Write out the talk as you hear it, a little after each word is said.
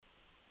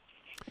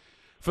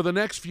For the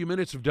next few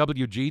minutes of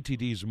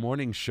WGTD's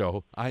morning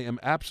show, I am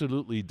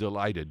absolutely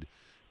delighted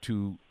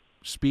to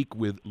speak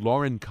with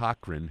Lauren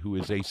Cochrane, who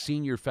is a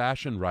senior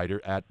fashion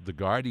writer at The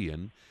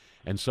Guardian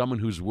and someone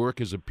whose work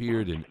has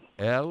appeared in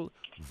Elle,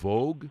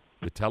 Vogue,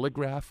 The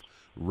Telegraph,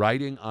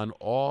 writing on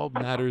all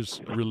matters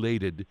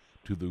related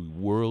to the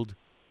world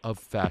of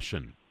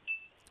fashion.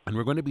 And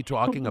we're going to be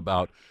talking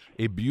about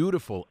a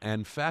beautiful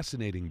and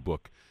fascinating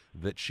book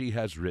that she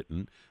has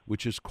written,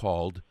 which is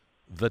called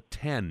The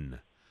 10.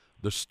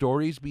 The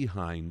stories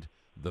behind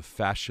the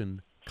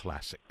fashion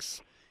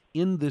classics.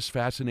 In this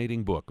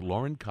fascinating book,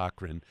 Lauren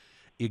Cochrane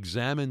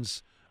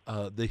examines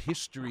the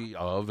history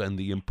of and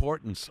the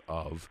importance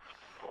of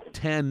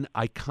 10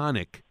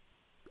 iconic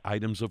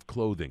items of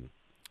clothing,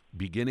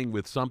 beginning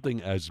with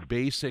something as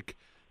basic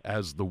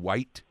as the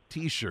white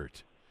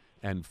T-shirt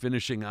and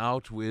finishing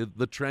out with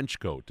the trench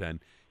coat, and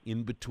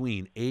in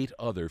between 8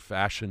 other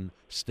fashion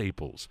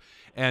staples.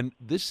 And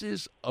this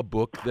is a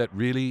book that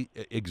really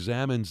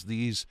examines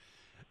these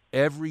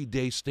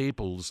everyday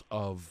staples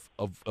of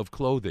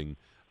clothing,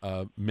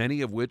 many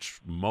of which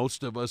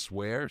most of us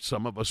wear,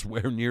 some of us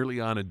wear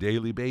nearly on a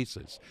daily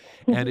basis.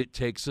 And it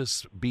takes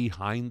us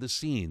behind the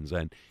scenes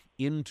and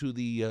into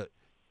the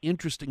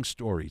interesting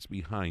stories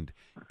behind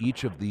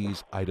each of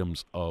these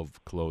items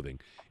of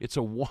clothing. It's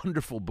a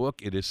wonderful book.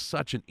 It is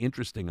such an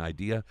interesting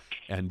idea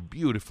and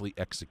beautifully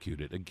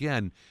executed.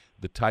 Again,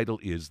 the title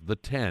is The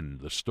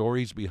 10, The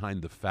Stories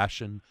Behind the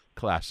Fashion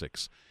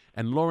Classics.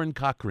 And Lauren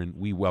Cochrane,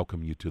 we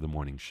welcome you to the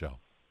morning show.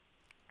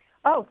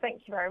 Oh,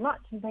 thank you very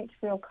much, and thank you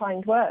for your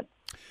kind words.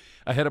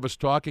 Ahead of us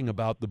talking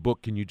about the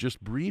book, can you just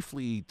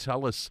briefly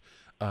tell us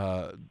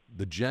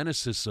the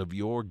genesis of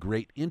your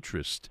great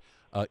interest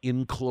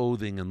in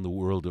clothing and the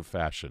world of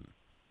fashion?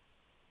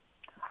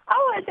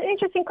 Oh, it's an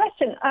interesting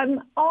question.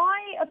 I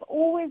have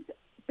always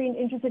been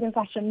interested in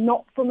fashion,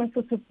 not from a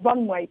sort of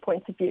runway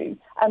point of view.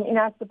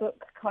 As the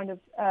book kind of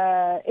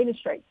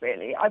illustrates,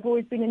 really, I've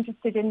always been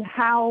interested in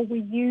how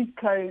we use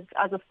clothes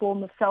as a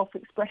form of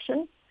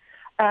self-expression.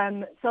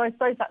 So I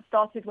suppose that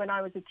started when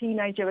I was a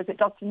teenager, as it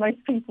does for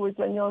most people, is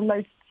when you're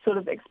most sort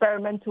of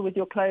experimental with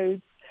your clothes.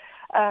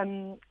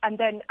 And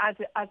then as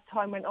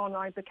time went on,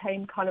 I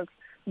became kind of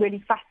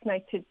really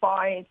fascinated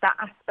by that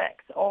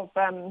aspect of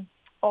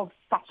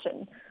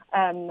fashion,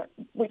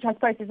 which I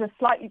suppose is a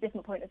slightly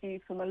different point of view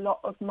from a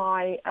lot of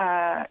my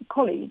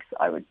colleagues,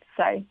 I would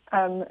say,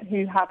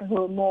 who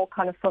are more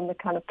kind of from the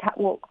kind of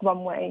catwalk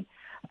runway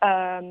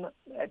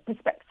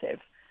perspective.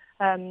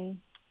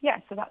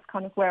 So that's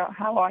kind of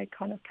how I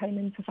kind of came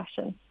into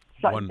fashion,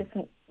 slightly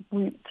different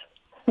route.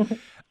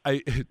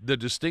 The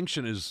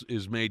distinction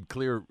is made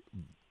clear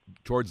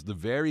towards the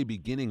very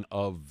beginning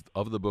of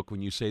the book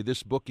when you say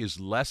this book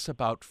is less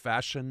about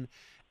fashion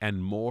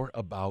and more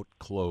about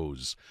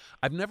clothes.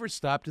 I've never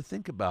stopped to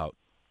think about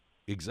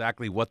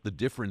exactly what the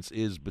difference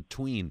is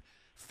between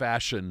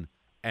fashion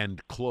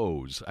and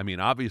clothes. I mean,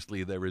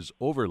 obviously there is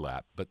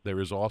overlap, but there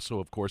is also,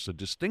 of course, a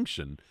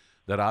distinction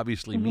that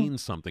obviously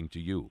means something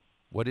to you.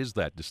 What is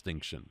that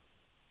distinction?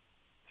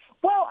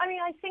 Well, I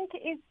mean, I think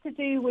it is to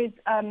do with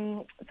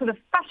sort of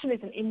fashion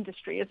is an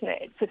industry, isn't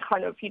it? It's a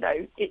kind of,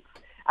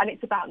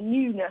 it's about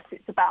newness.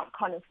 It's about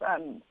kind of,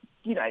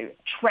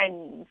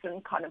 trends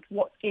and kind of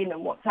what's in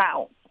and what's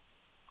out.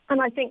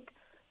 And I think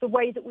the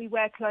way that we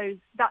wear clothes,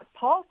 that's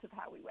part of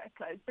how we wear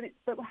clothes,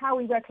 but how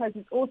we wear clothes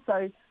is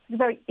also a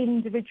very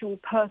individual,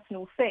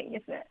 personal thing,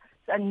 isn't it?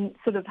 And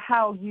sort of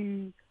how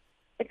you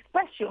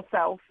express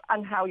yourself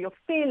and how you're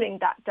feeling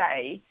that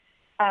day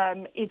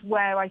is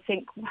where I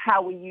think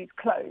how we use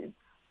clothes.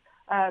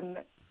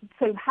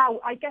 So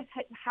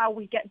how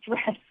we get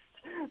dressed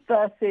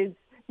versus,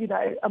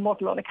 a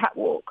model on a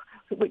catwalk,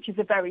 which is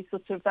a very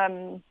sort of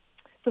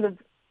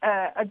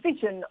a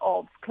vision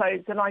of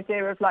clothes, an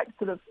idea of like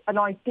sort of an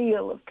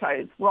ideal of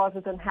clothes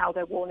rather than how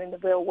they're worn in the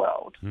real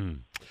world.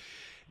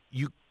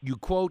 You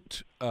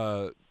quote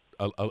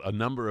a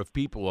number of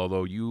people,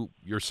 although you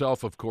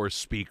yourself, of course,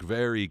 speak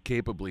very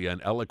capably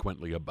and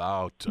eloquently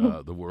about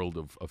the world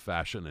of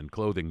fashion and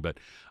clothing. But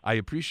I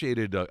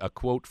appreciated a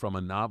quote from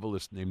a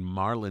novelist named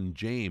Marlon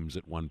James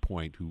at one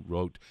point who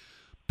wrote,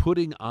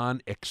 "Putting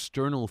on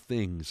external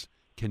things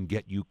can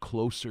get you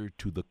closer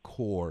to the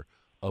core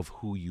of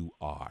who you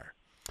are."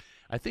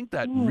 I think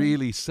that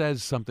really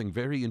says something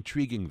very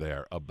intriguing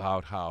there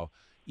about how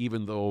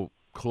even though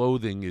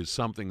clothing is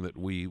something that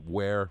we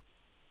wear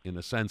in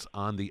a sense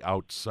on the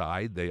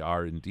outside, they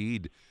are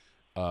indeed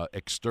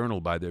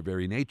external by their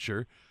very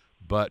nature,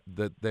 but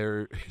that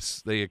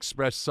they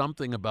express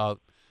something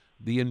about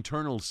the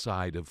internal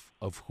side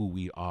of who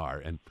we are.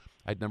 And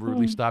I'd never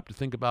really stopped to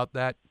think about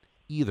that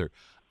either.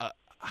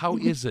 How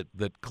is it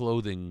that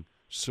clothing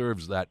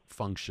serves that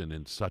function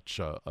in such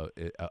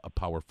a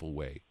powerful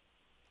way?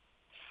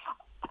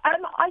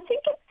 I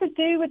think it's to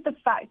do with the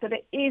fact that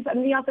it is,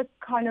 and the other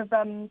kind of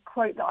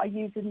quote that I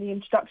use in the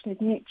introduction is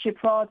Miuccia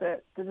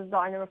Prada, the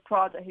designer of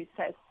Prada, who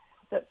says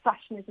that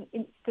fashion is an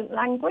instant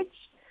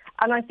language.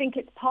 And I think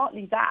it's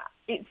partly that.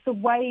 It's the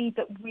way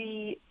that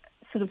we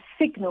sort of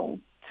signal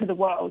to the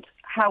world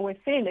how we're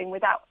feeling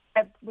without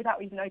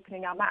even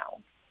opening our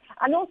mouths.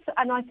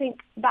 and I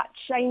think that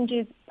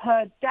changes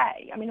per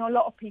day. I mean, a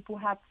lot of people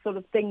have sort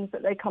of things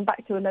that they come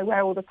back to and they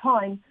wear all the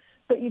time.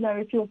 But,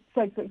 if you're,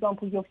 so for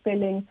example, you're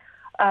feeling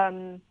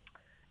a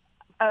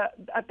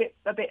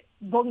bit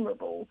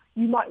vulnerable,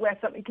 you might wear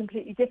something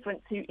completely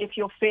different to if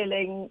you're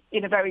feeling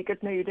in a very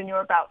good mood and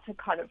you're about to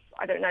kind of,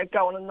 I don't know,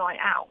 go on a night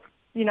out.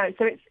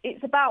 So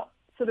it's about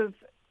sort of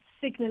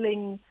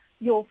signalling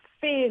your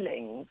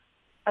feelings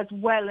as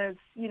well as,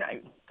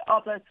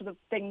 other sort of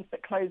things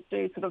that clothes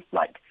do, sort of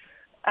like,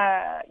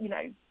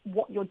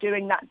 what you're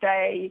doing that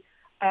day,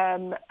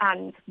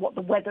 and what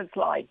the weather's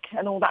like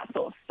and all that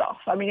sort of stuff.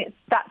 I mean,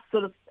 that's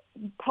sort of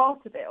part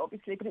of it,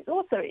 obviously, but it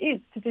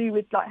is to do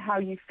with like how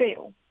you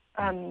feel.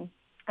 And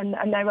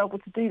they're able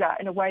to do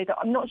that in a way that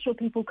I'm not sure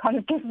people kind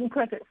of give them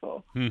credit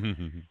for.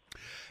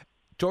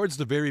 Towards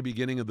the very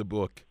beginning of the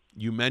book,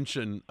 you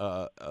mention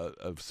a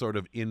sort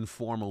of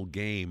informal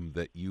game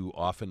that you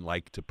often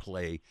like to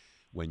play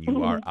when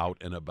you are out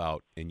and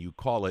about, and you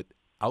call it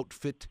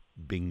Outfit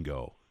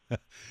Bingo.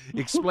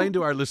 Explain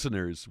to our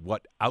listeners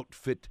what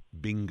Outfit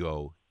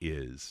Bingo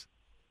is.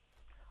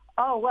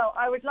 Oh, well,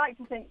 I would like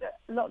to think that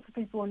lots of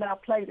people will now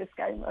play this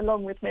game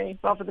along with me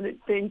rather than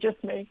it being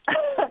just me.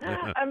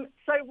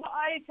 So what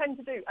I tend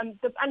to do,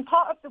 and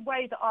part of the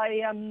way that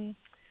I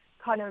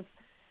kind of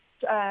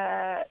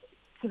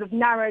sort of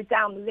narrow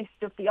down the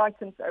list of the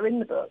items that are in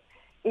the book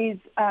is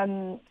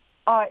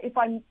if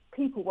I'm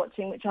people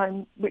watching,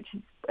 which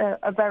is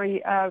a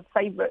very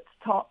favourite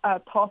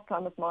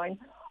pastime of mine,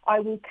 I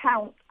will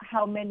count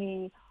how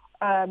many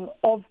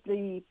of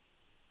the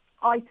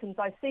items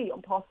I see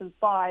on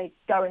passers-by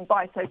going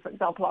by. So, for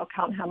example, I'll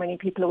count how many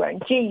people are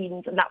wearing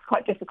jeans, and that's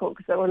quite difficult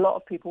because there are a lot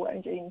of people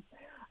wearing jeans.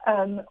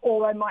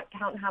 Or I might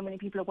count how many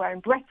people are wearing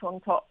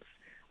Breton tops.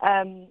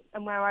 And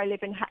where I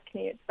live in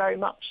Hackney, it's very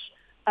much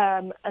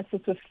a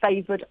sort of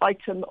favoured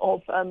item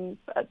of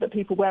that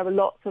people wear a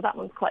lot. So that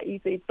one's quite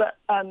easy. But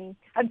and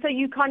so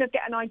you kind of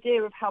get an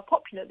idea of how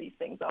popular these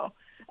things are.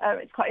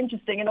 It's quite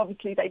interesting, and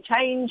obviously they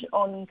change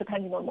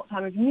depending on what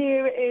time of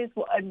year it is,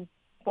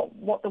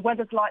 what the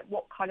weather's like,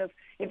 what kind of,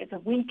 if it's a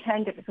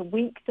weekend, if it's a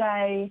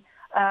weekday.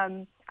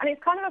 And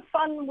it's kind of a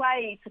fun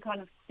way to kind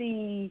of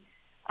see,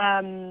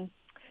 to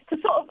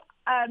sort of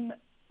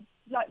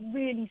like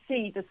really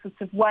see the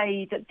sort of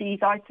way that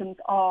these items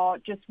are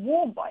just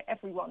worn by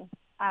everyone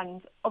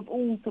and of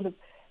all sort of,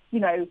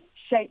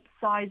 shapes,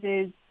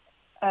 sizes,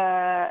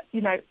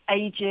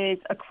 ages,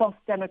 across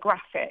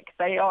demographic.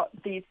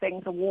 These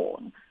things are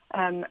worn.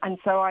 And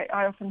so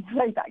I often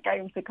play that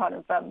game to kind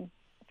of,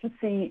 to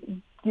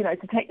see,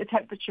 to take the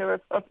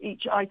temperature of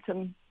each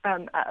item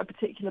at a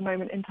particular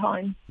moment in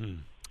time.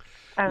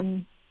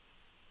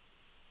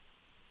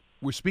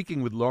 We're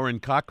speaking with Lauren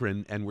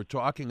Cochrane, and we're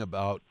talking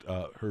about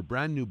her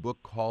brand new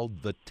book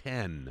called The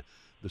 10,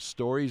 The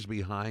Stories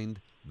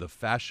Behind the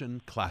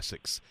Fashion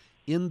Classics.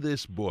 In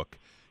this book,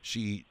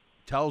 she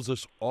tells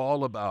us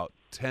all about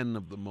 10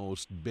 of the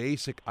most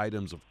basic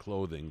items of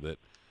clothing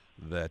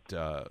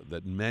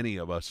that many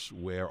of us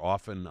wear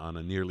often on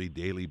a nearly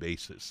daily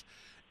basis.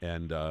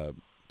 And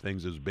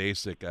things as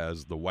basic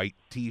as the white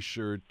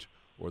T-shirt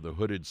or the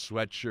hooded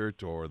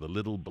sweatshirt or the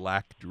little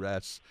black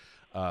dress,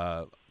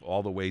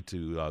 all the way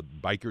to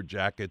biker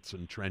jackets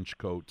and trench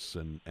coats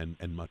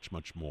and much,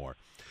 much more.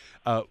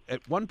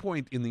 At one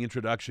point in the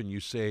introduction, you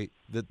say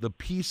that the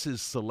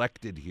pieces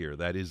selected here,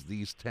 that is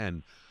these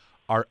 10,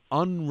 are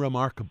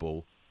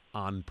unremarkable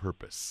on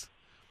purpose.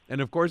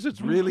 And, of course,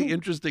 it's really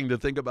interesting to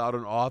think about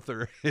an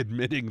author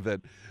admitting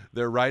that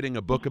they're writing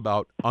a book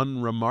about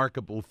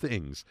unremarkable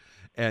things.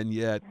 And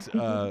yet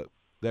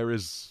there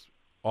is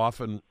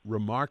often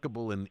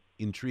remarkable and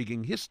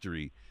intriguing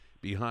history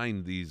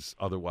behind these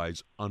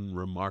otherwise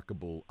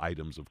unremarkable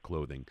items of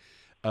clothing.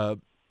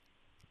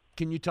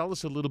 Can you tell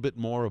us a little bit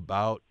more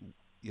about,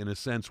 in a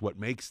sense, what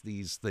makes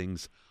these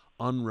things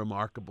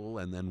unremarkable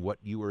and then what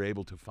you were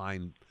able to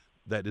find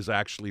that is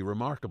actually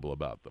remarkable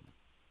about them?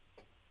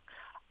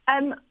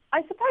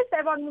 I suppose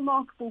they're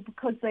unremarkable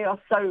because they are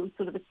so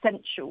sort of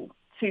essential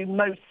to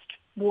most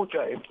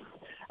wardrobes.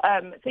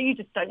 So you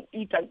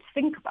don't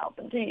think about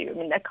them, do you? I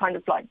mean, they're kind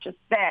of like just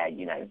there, I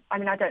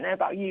mean, I don't know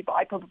about you, but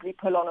I probably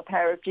pull on a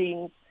pair of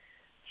jeans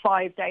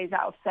 5 days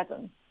out of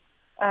 7.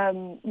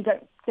 You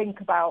don't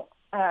think about,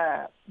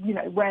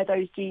 where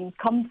those jeans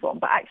come from,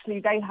 but actually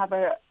they have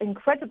an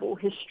incredible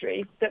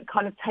history that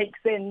kind of takes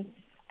in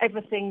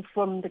everything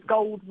from the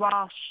gold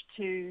rush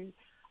to,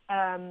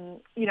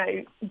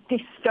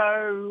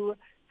 disco,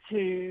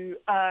 to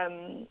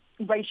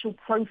racial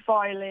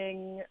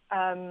profiling,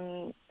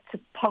 to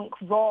punk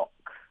rock,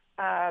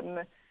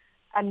 and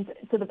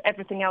sort of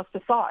everything else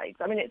besides.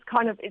 I mean, it's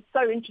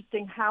so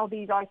interesting how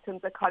these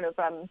items are kind of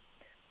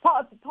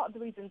part of the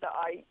reason that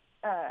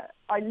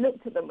I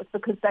looked at them was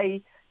because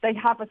they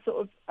have a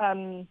sort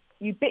of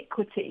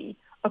ubiquity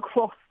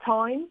across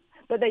time,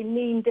 but they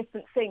mean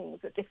different things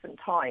at different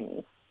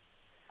times.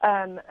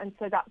 And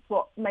so that's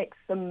what makes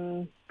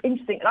them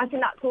interesting. And I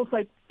think that's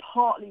also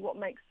partly what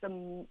makes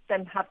them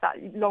have that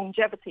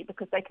longevity,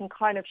 because they can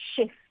kind of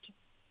shift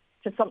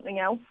to something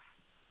else.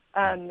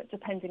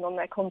 depending on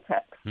their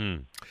context.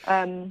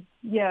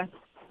 Yeah.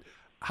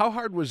 How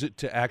hard was it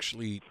to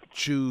actually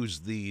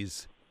choose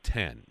these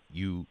 10?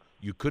 You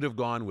could have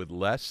gone with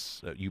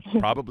less. You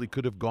probably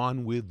could have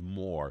gone with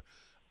more.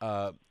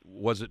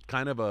 Was it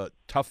kind of a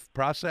tough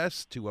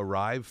process to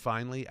arrive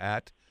finally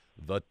at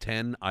the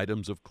 10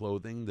 items of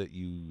clothing that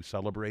you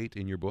celebrate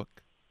in your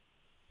book?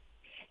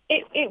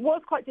 It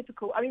was quite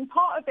difficult. I mean,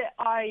 part of it,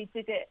 I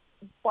did it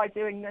by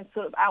doing this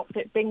sort of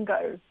outfit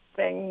bingo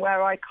thing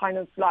where I kind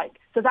of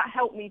so that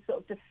helped me sort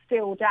of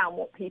distill down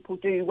what people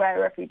do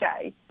wear every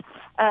day.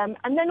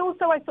 And then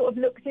also I sort of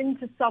looked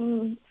into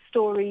some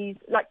stories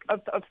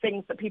of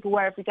things that people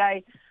wear every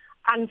day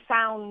and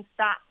found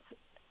that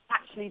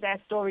actually their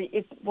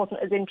story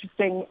wasn't as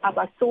interesting as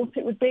I thought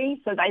it would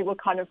be. So they were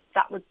kind of,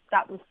 that was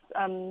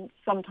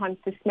sometimes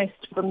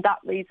dismissed from that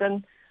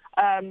reason.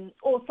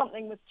 Or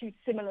something was too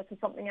similar to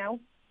something else.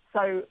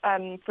 So,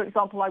 for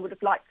example, I would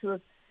have liked to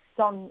have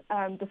done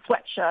the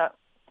sweatshirt,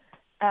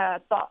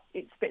 but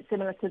it's a bit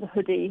similar to the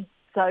hoodie,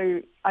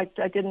 so I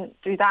didn't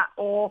do that.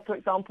 Or, for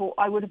example,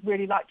 I would have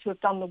really liked to have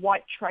done the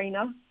white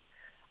trainer,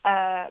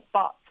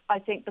 but I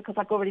think because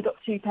I've already got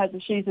 2 pairs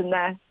of shoes in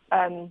there,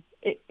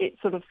 it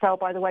sort of fell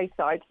by the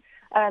wayside.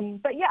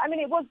 But yeah, I mean,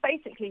 it was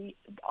basically,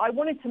 I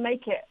wanted to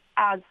make it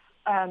as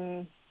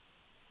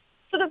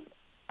sort of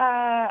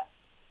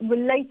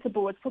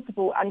relatable as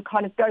possible and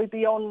kind of go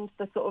beyond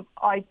the sort of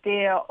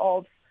idea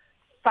of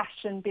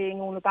fashion being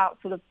all about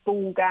sort of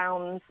ball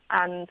gowns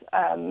and,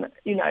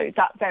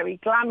 that very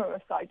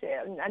glamorous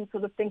idea and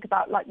sort of think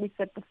about, like we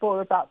said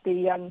before, about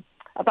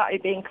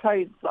it being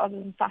clothes rather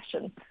than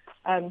fashion.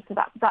 So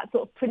that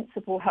sort of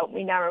principle helped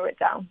me narrow it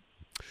down.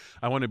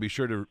 I want to be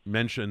sure to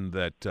mention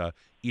that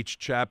each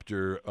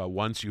chapter,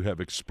 once you have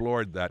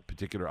explored that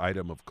particular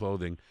item of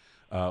clothing,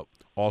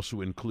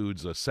 also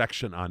includes a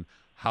section on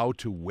how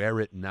to wear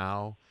it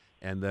now,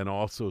 and then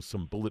also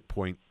some bullet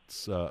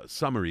points,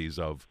 summaries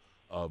of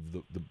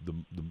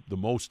the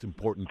most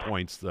important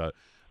points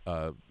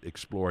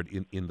explored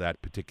in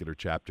that particular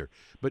chapter.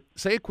 But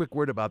say a quick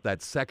word about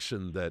that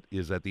section that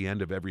is at the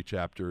end of every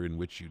chapter in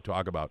which you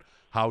talk about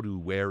how to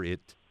wear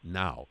it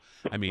now.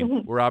 I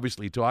mean, we're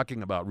obviously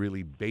talking about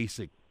really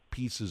basic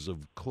pieces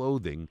of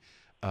clothing.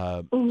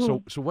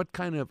 So what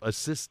kind of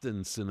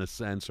assistance, in a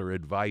sense, or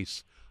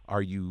advice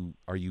are you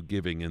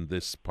giving in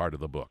this part of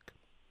the book?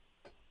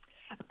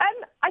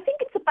 I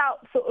think it's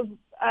about sort of,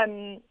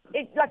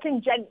 like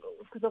in general,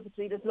 because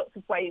obviously there's lots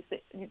of ways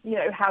that,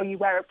 how you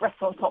wear a dress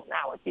on top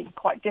now would be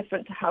quite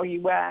different to how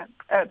you wear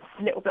a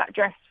little black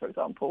dress, for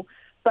example.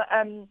 But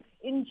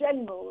in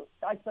general,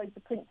 I suppose the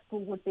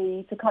principle would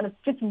be to kind of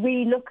just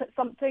re-look at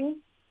something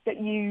that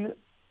you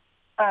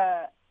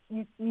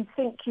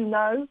think you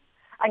know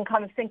and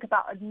kind of think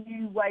about a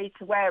new way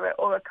to wear it,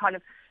 or a kind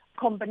of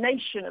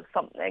combination of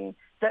something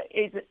that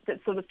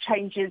sort of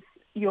changes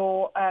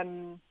your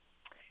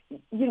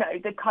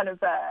the kind of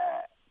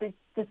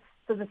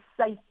the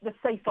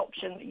safe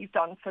option that you've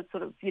done for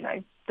sort of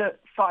the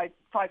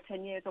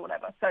 5-10 years or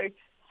whatever. So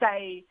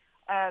say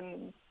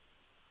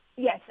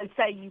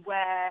say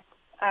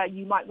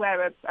you might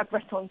wear a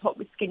Breton top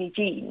with skinny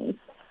jeans.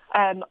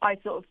 I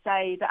sort of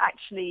say that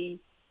actually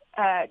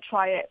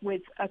try it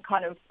with a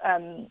kind of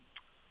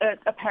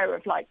a pair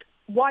of like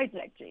wide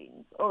leg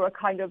jeans, or a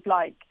kind of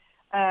like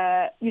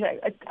a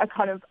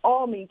kind of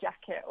army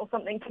jacket or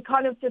something, to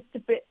kind of just a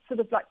bit sort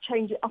of like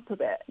change it up a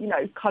bit,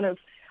 kind of.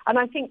 And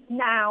I think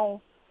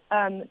now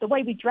the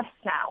way we dress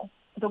now,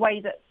 the way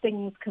that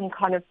things can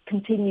kind of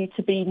continue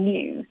to be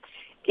new,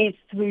 is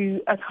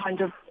through a kind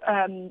of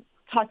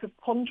type of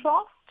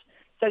contrast.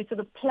 So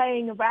sort of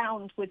playing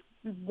around with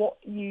what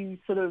you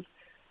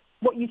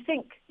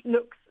think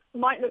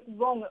might look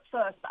wrong at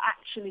first, but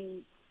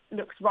actually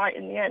looks right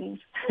in the end.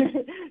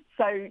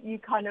 So you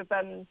kind of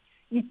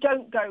you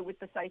don't go with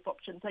the safe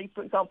option. So,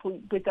 for example,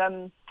 with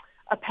a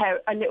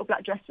little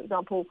black dress, for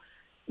example,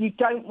 you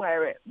don't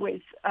wear it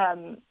with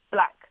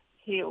black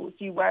heels.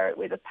 You wear it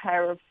with a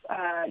pair of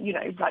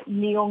like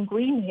neon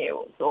green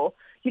heels, or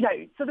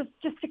sort of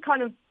just to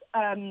kind of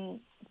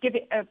give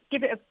it a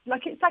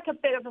like, it's like a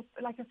bit of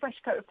a fresh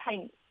coat of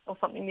paint or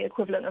something, the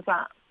equivalent of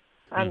that.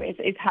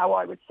 Is how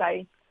I would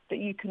say that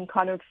you can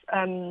kind of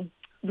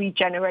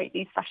regenerate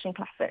these fashion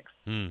classics.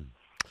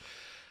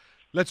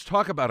 Let's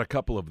talk about a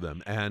couple of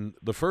them. And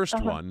the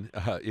first one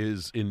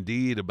is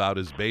indeed about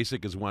as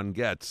basic as one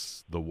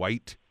gets: the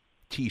white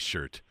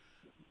T-shirt,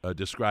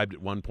 described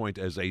at one point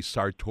as a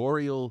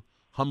sartorial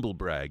humble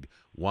brag,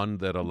 one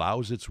that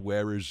allows its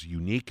wearers'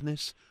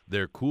 uniqueness,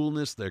 their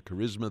coolness, their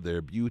charisma,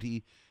 their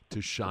beauty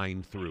to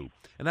shine through.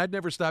 And I'd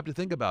never stopped to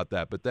think about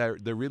that, but there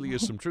really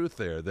is some truth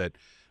there, that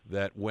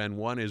when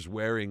one is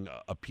wearing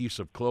a piece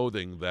of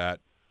clothing that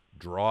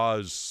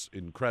draws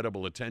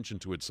incredible attention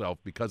to itself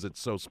because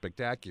it's so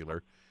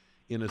spectacular,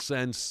 in a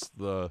sense,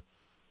 the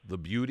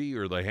beauty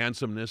or the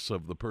handsomeness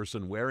of the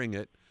person wearing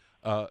it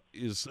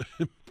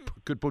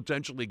could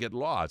potentially get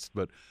lost.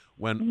 But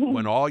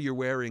when all you're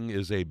wearing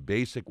is a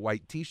basic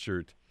white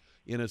T-shirt,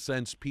 in a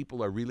sense,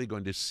 people are really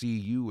going to see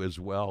you as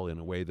well in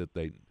a way that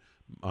they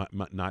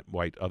not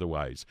white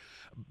otherwise.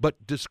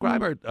 But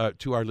describe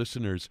to our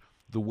listeners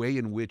the way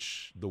in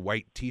which the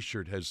white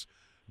T-shirt has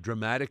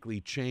dramatically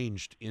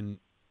changed in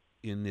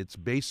its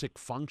basic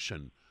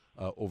function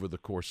over the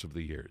course of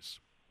the years.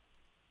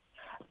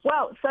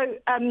 Well, so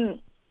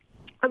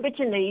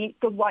originally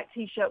the white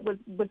T-shirt was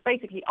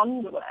basically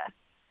underwear,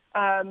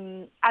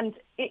 and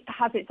it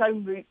has its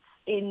own roots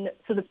in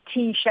sort of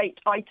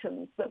T-shaped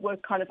items that were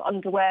kind of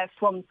underwear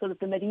from sort of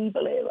the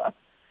medieval era.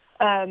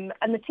 And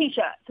the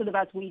T-shirt, sort of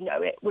as we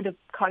know it, would have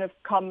kind of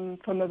come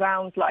from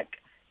around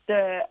like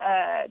the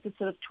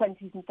sort of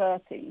 20s and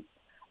 30s.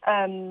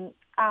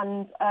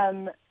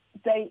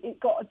 It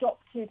got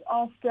adopted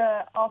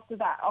after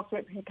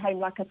it became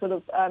like a sort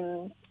of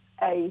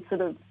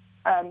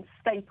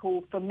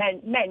staple for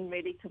men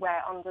really to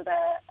wear under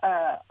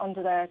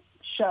their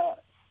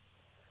shirts.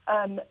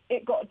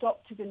 It got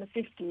adopted in the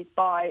 50s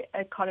by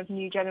a kind of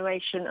new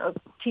generation of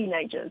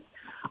teenagers.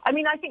 I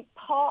mean, I think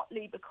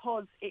partly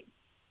because it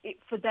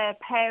for their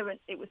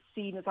parents it was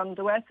seen as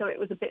underwear, so it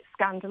was a bit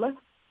scandalous.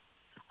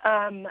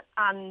 And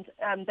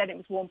then it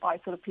was worn by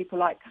sort of people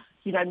like,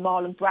 you know,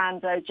 Marlon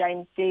Brando,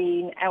 James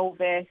Dean,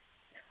 Elvis,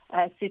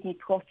 Sidney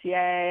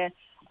Poitier.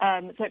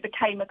 So it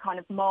became a kind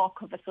of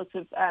mark of a sort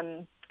of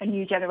a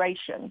new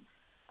generation.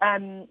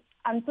 And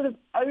sort of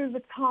over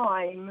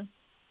time,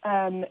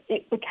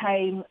 it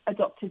became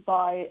adopted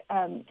by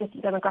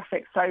different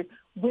demographics. So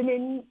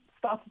women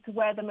started to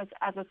wear them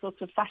as a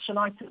sort of fashion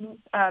item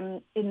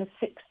in the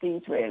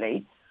 60s,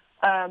 really,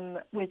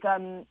 with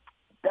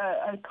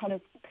a kind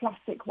of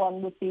classic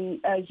one would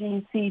be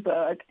Jean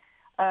Seberg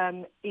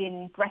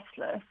in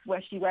Breathless,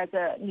 where she wears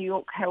a New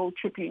York Herald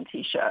Tribune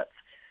T-shirt.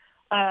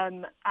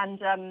 And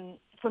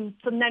from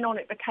then on,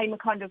 it became a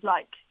kind of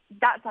like,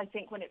 that's, I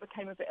think, when it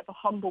became a bit of a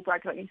humble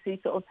brag. Like you see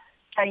sort of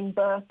Jane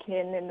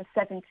Birkin in the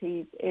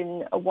 70s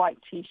in a white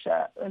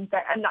T-shirt and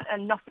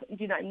nothing,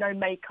 you know, no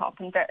makeup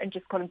and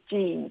just kind of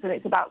jeans. And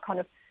it's about kind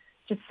of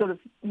just sort of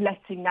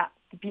letting that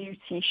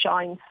beauty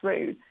shine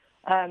through.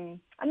 And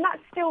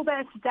that's still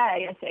there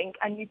today, I think.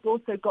 And you've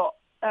also got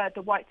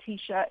the white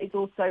T-shirt is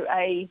also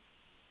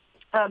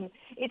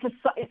it's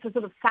a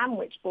sort of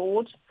sandwich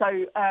board. So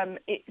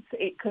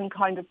it can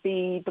kind of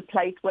be the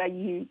place where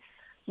you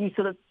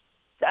sort of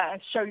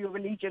show your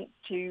allegiance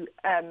to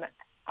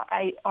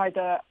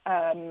either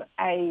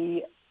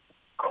a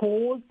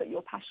cause that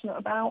you're passionate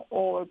about,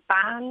 or a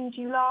band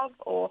you love,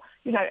 or,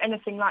 you know,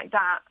 anything like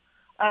that.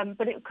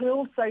 But it could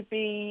also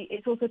be,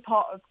 it's also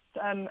part of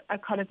a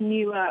kind of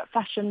newer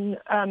fashion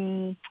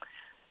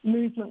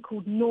movement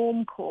called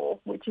normcore,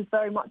 which is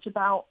very much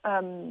about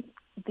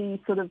the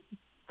sort of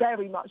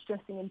very much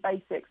dressing in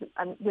basics,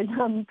 and with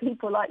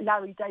people like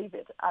Larry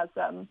David as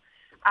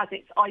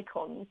its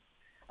icons.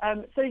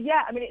 So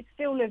yeah, I mean, it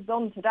still lives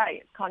on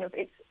today. It's kind of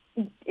it's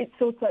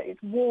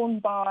worn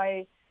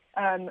by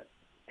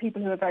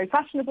people who are very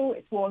fashionable.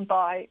 It's worn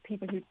by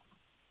people who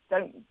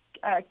don't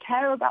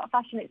care about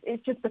fashion.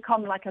 It's just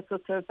become like a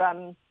sort of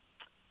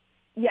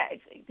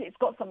it's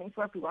got something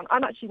for everyone.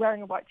 I'm actually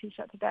wearing a white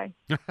T-shirt today.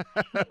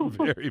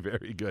 Very,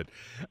 very good.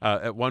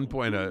 At one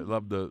point, I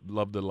loved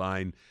the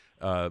line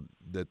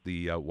that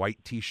the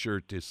white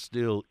T-shirt is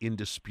still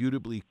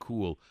indisputably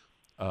cool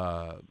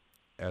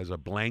as a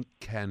blank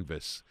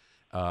canvas.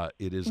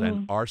 It is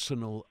an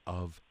arsenal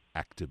of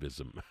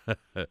activism.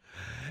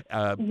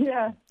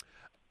 Yeah.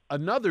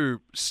 Another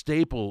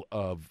staple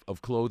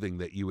of clothing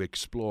that you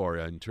explore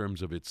in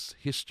terms of its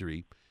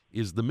history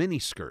is the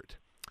miniskirt.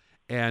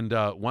 And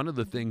one of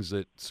the things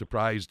that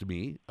surprised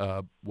me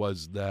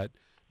was that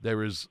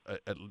there is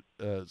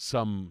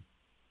some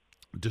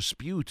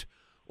dispute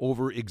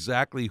over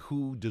exactly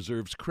who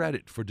deserves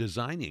credit for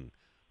designing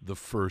the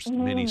first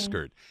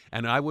miniskirt.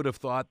 And I would have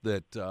thought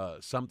that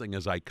something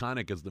as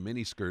iconic as the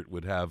miniskirt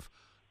would have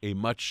a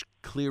much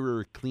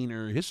clearer,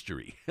 cleaner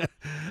history.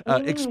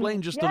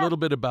 Explain just a little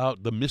bit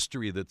about the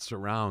mystery that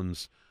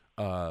surrounds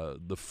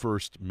the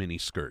first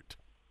miniskirt.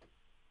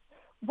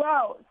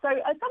 Well, so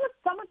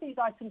some of these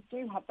items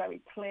do have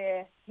very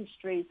clear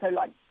history. So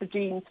like the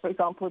jeans, for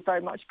example,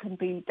 very much can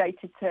be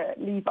dated to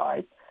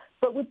Levi's.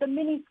 But with the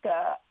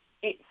miniskirt,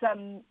 it's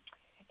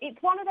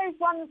one of those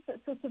ones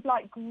that sort of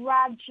like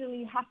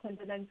gradually happened,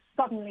 and then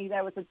suddenly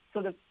there was a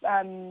sort of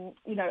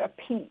a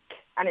peak,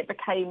 and it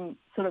became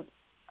sort of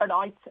a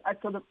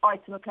sort of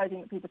item of clothing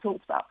that people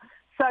talked about.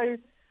 So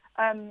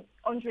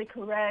André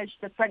Courrèges,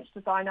 the French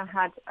designer,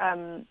 had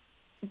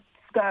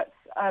skirts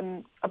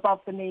above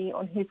the knee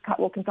on his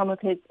catwalk in some of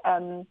his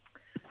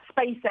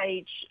space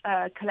age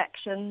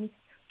collections.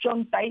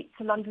 John Bates,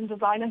 a London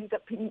designer who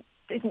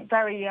isn't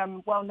very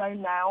well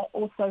known now,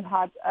 also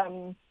had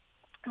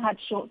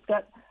short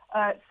skirts.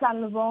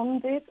 Saint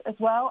Laurent did as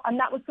well, and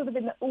that was sort of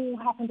all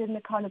happened in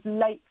the kind of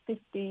late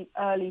 50s,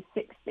 early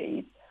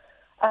 60s.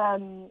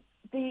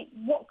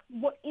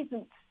 What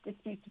isn't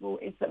disputable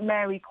is that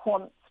Mary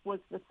Quant was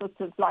the sort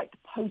of like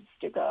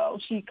poster girl.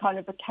 She kind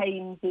of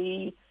became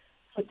the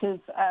sort of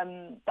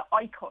the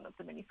icon of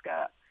the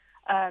miniskirt.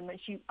 And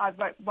I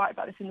write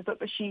about this in the book,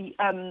 but she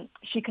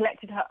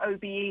collected her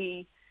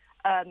OBE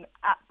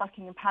at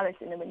Buckingham Palace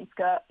in a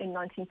miniskirt in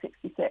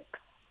 1966.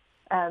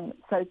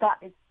 So that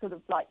is sort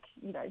of like,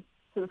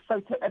 sort of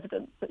photo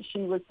evidence that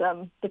she was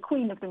the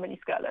queen of the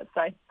miniskirt, let's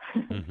say.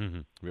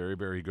 Very,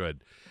 very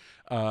good.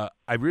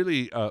 I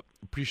really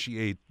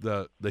appreciate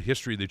the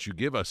history that you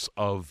give us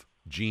of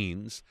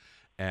jeans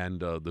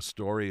and the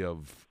story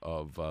of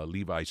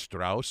Levi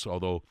Strauss,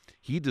 although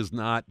he does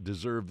not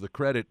deserve the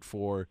credit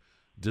for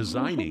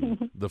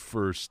designing the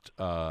first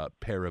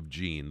pair of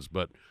jeans,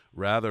 but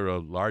rather a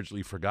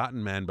largely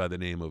forgotten man by the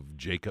name of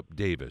Jacob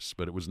Davis.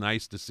 But it was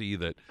nice to see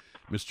that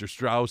Mr.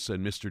 Strauss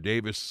and Mr.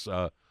 Davis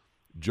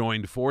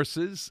joined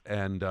forces,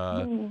 and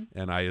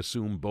I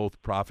assume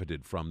both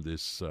profited from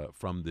this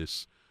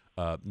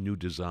new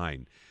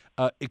design.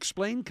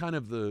 Explain kind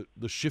of the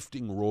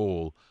shifting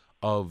role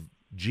of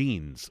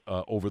jeans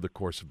over the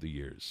course of the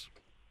years.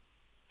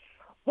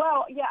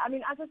 Well, yeah, I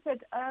mean, as I said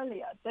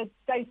earlier,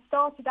 they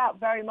started out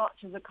very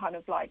much as a kind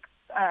of like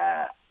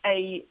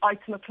a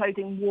item of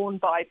clothing worn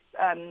by,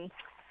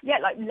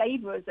 like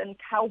labourers and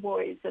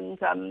cowboys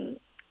and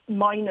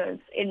miners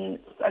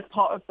as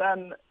part of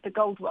the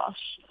gold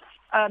rush,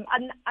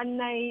 and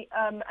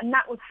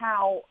that was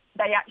how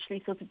they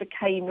actually sort of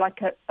became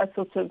like a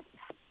sort of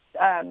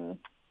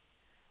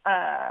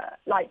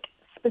like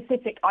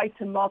specific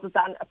item rather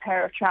than a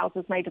pair of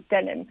trousers made of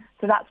denim.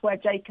 So that's where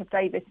Jacob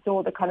Davis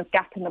saw the kind of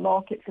gap in the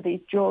market for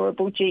these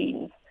durable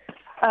jeans.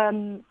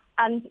 And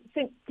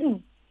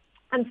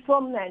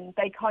from then,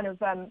 they kind of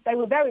they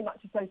were very much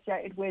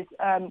associated with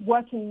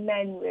working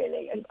men,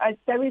 really. And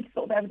there is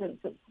sort of evidence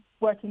that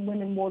working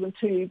women wore them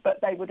too, but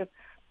they would have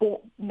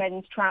bought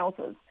men's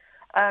trousers.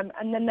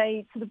 And then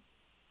they sort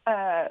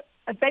of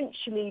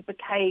eventually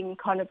became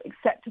kind of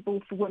acceptable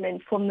for women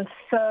from the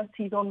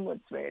 30s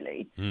onwards,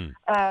 really. There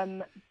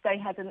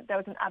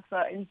was an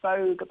advert in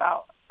Vogue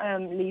about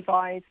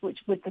Levi's, which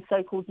with the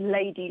so-called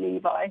Lady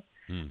Levi,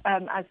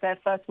 as their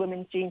first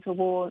women's jeans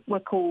were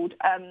called.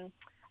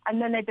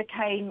 And then they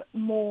became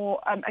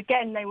more,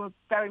 again, they were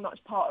very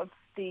much part of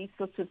the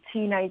sort of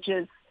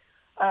teenagers'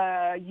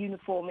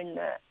 uniform in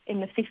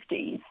the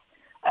 50s.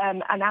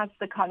 And as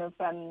the kind of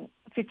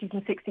 50s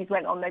and 60s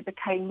went on, they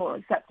became more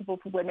acceptable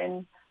for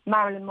women.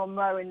 Marilyn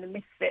Monroe in the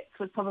Misfits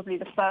was probably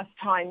the first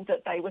time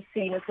that they were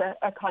seen as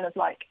a kind of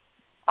like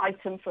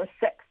item for a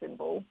sex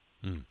symbol.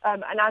 And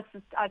as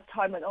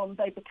time went on,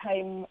 they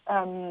became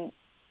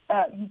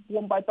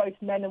worn by both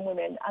men and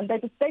women. And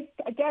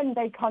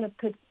they kind of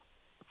could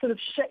sort of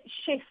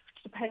shift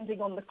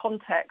depending on the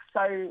context.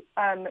 So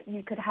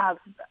you could have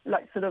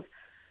like sort of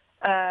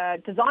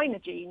designer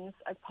jeans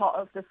as part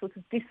of the sort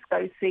of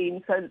disco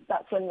scene. So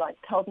that's when like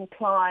Calvin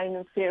Klein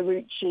and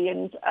Fiorucci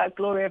and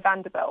Gloria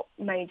Vanderbilt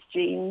made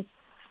jeans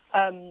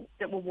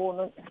that were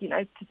worn,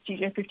 to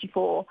Studio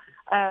 54.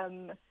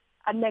 And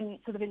then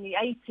sort of in the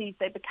 80s,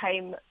 they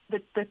became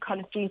the kind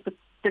of jeans,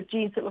 the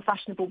jeans that were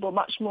fashionable were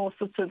much more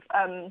sort of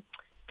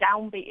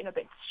downbeat and a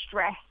bit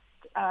stressed.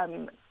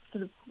 And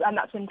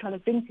that's when kind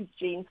of vintage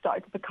jeans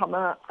started to become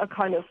a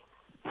kind of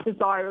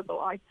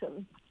desirable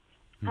item.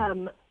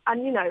 And,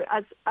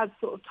 as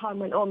sort of time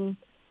went on,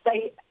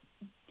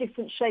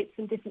 different shapes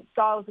and different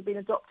styles have been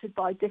adopted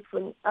by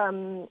different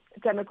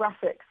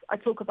demographics.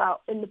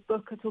 In the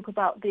book, I talk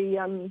about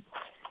the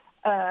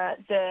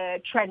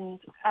trend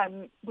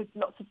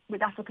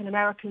with African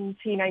American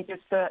teenagers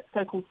for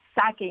so-called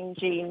sagging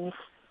jeans,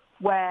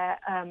 where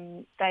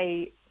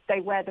they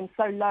wear them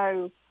so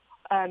low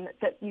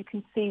that you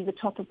can see the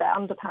top of their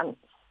underpants.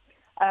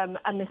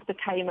 And this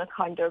became a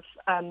kind of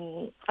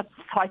a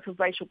type of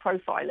racial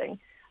profiling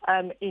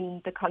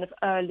in the kind of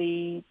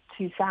early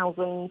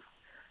 2000s.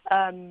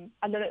 And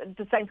then at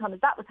the same time as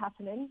that was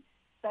happening,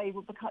 they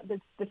were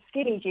the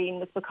skinny jean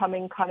was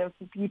becoming kind of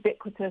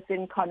ubiquitous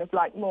in kind of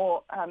like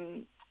more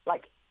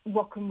like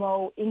rock and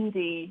roll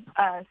indie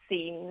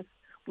scenes,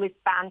 with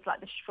bands like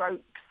the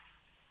Strokes,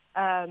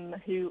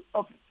 who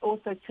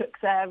also took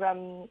their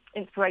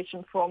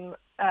inspiration from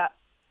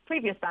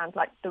previous bands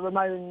like the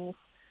Ramones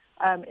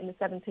in the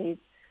 70s.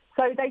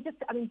 So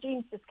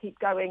jeans just keep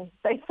going.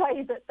 They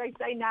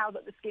say now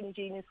that the skinny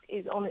jean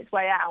is on its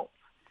way out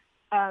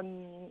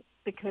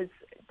because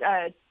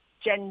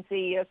Gen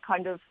Z are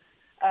kind of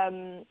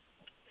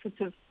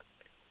sort of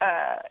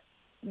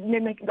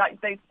mimic, like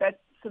they're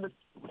sort of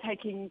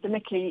taking the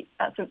mickey.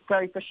 That's a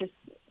very British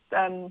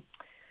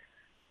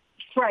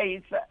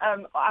phrase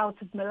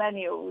out of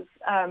millennials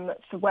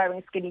for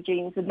wearing skinny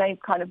jeans, and they've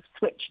kind of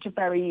switched to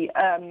very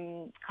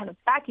kind of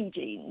baggy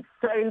jeans.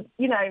 So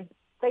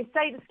they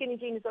say the skinny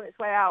jean is on its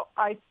way out.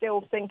 I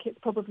still think it's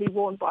probably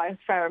worn by a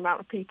fair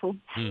amount of people.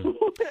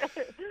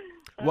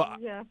 Well,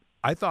 yeah.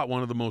 I thought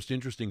one of the most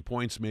interesting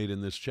points made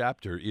in this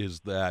chapter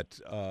is that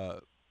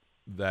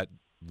that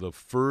the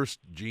first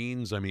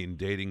jeans,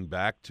 dating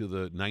back to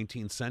the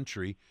 19th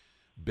century,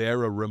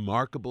 bear a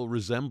remarkable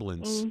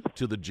resemblance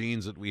to the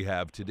jeans that we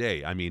have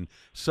today.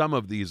 Some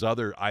of these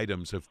other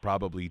items have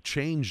probably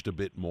changed a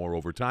bit more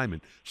over time,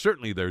 and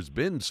certainly there's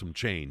been some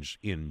change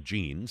in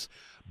jeans,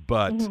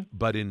 but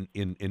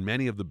in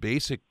many of the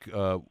basic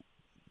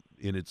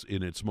in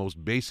its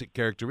most basic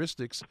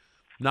characteristics,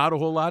 not a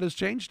whole lot has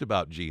changed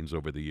about jeans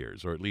over the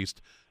years, or at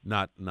least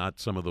not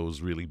some of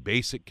those really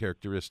basic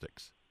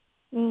characteristics.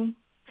 Mm.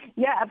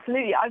 Yeah,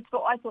 absolutely. I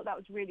thought that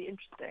was really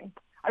interesting.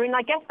 I mean,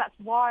 I guess that's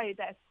why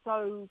they're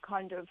so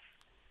kind of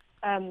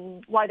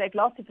why they've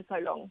lasted for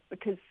so long,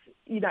 because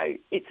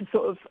it's a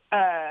sort of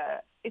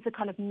it's a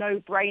kind of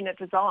no-brainer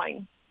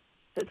design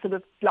that sort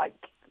of like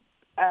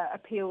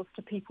appeals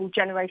to people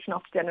generation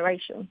after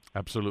generation.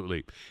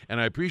 Absolutely. And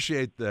I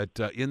appreciate that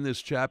in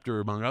this chapter,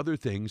 among other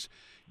things,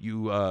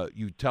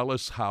 you tell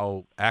us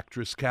how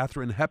actress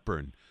Katharine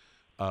Hepburn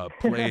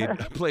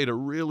played a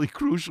really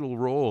crucial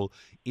role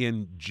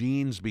in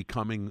jeans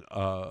becoming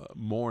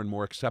more and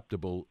more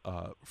acceptable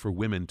for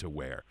women to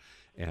wear.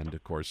 And,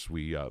 of course,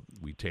 we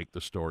take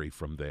the story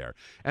from there.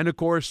 And, of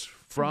course,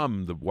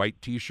 from the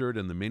white T-shirt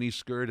and the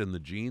miniskirt and the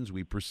jeans,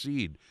 we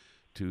proceed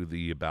to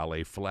the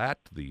ballet flat,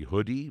 the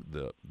hoodie,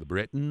 the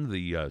Britain,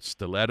 the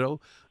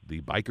stiletto, the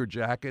biker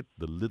jacket,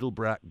 the little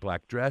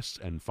black dress,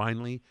 and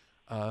finally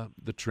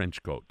the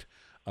trench coat.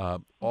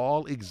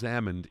 All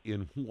examined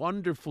in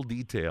wonderful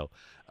detail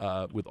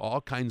with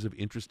all kinds of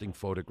interesting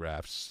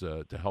photographs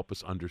to help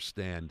us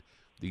understand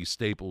these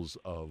staples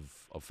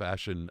of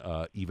fashion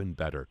even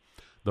better.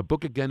 The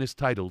book again is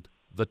titled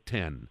The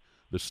 10,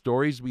 The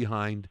Stories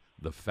Behind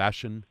the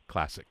Fashion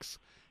Classics,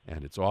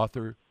 and its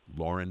author,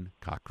 Lauren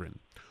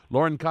Cochran.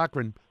 Lauren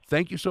Cochran,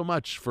 thank you so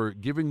much for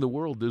giving the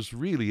world this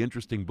really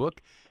interesting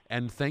book,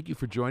 and thank you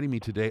for joining me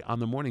today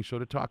on The Morning Show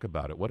to talk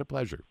about it. What a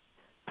pleasure.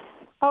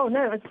 Oh,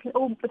 no,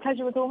 the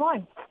pleasure was all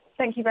mine.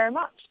 Thank you very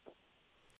much.